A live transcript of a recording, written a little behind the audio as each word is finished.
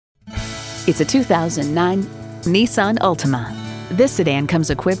It's a 2009 Nissan Altima. This sedan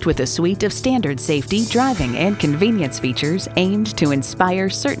comes equipped with a suite of standard safety, driving, and convenience features aimed to inspire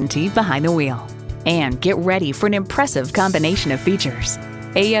certainty behind the wheel. And get ready for an impressive combination of features: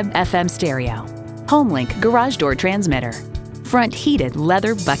 AM/FM stereo, HomeLink garage door transmitter, front heated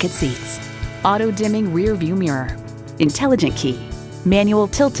leather bucket seats, auto-dimming rear view mirror, intelligent key, manual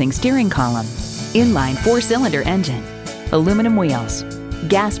tilting steering column, inline 4-cylinder engine, aluminum wheels,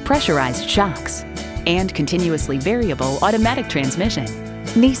 gas pressurized shocks, and continuously variable automatic transmission.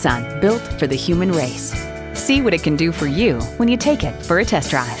 Nissan, built for the human race. See what it can do for you when you take it for a test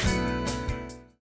drive.